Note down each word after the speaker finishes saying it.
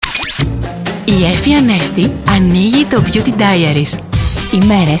Η Εφη Ανέστη ανοίγει το Beauty Diaries. Οι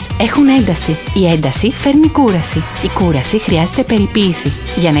μέρες έχουν ένταση. Η ένταση φέρνει κούραση. Η κούραση χρειάζεται περιποίηση.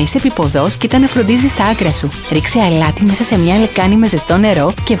 Για να είσαι επιποδός, κοίτα να φροντίζεις τα άκρα σου. Ρίξε αλάτι μέσα σε μια λεκάνη με ζεστό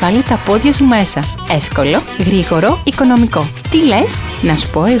νερό και βάλε τα πόδια σου μέσα. Εύκολο, γρήγορο, οικονομικό. Τι λες? Να σου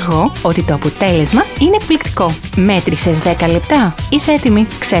πω εγώ ότι το αποτέλεσμα είναι εκπληκτικό. Μέτρησες 10 λεπτά. Είσαι έτοιμη.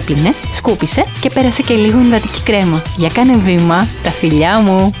 Ξέπλυνε, σκούπισε και πέρασε και λίγο υδατική κρέμα. Για κάνε βήμα, τα φιλιά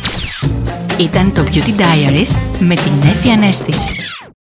μου. Ήταν το Beauty Diaries με την Εφη Ανέστη.